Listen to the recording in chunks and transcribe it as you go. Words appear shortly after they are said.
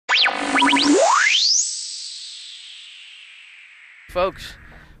Folks,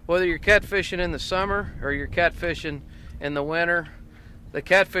 whether you're catfishing in the summer or you're catfishing in the winter, the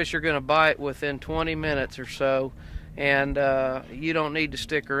catfish are going to bite within 20 minutes or so, and you don't need to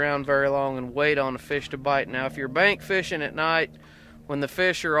stick around very long and wait on a fish to bite. Now, if you're bank fishing at night, when the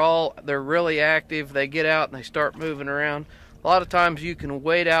fish are they're really active, they get out and they start moving around. A lot of times you can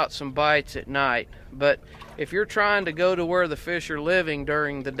wait out some bites at night, but if you're trying to go to where the fish are living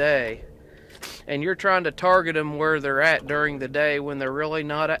during the day, and you're trying to target them where they're at during the day when they're really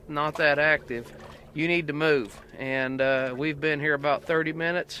not that active, you need to move. And we've been here about 30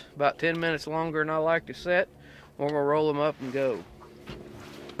 minutes, about 10 minutes longer than I like to set. We're gonna roll them up and go.